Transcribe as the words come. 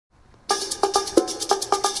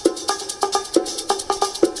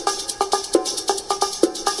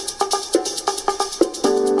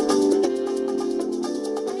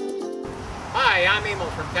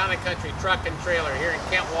Town & Country Truck and Trailer here in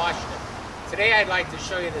Kent, Washington. Today I'd like to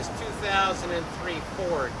show you this 2003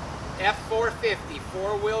 Ford F450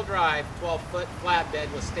 4-wheel drive 12-foot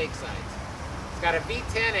flatbed with stake sides. It's got a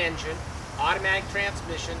V10 engine, automatic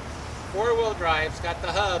transmission, 4-wheel drive. It's got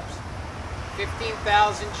the hubs,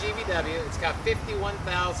 15,000 GVW. It's got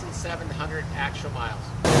 51,700 actual miles.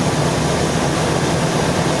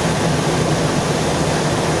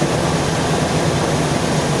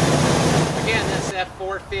 Again, this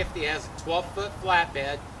F450 has a 12-foot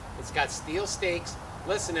flatbed. It's got steel stakes.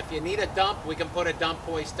 Listen, if you need a dump, we can put a dump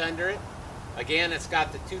hoist under it. Again, it's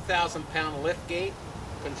got the 2,000-pound lift gate.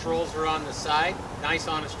 Controls are on the side. Nice,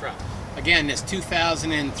 honest truck. Again, this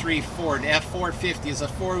 2003 Ford F450 is a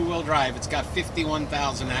 4-wheel drive. It's got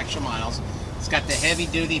 51,000 actual miles. It's got the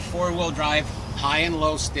heavy-duty 4-wheel drive high and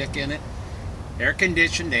low stick in it.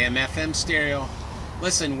 Air-conditioned, AM/FM stereo.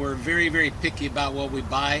 Listen, we're very, very picky about what we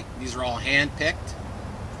buy. These are all hand-picked.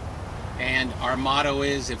 And our motto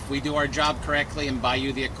is, if we do our job correctly and buy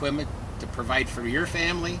you the equipment to provide for your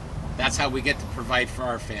family, that's how we get to provide for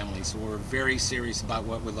our family. So we're very serious about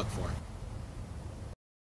what we look for.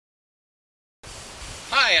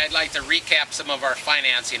 Hi, I'd like to recap some of our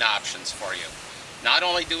financing options for you. Not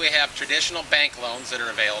only do we have traditional bank loans that are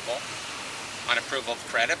available on approval of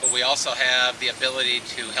credit, but we also have the ability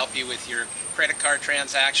to help you with your credit card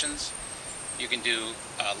transactions. You can do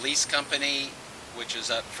a lease company, which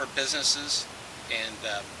is for businesses, and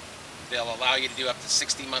they'll allow you to do up to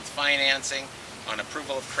 60-month financing on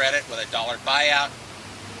approval of credit with a $1 buyout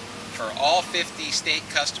for all 50 state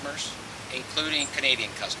customers, including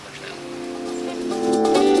Canadian customers now.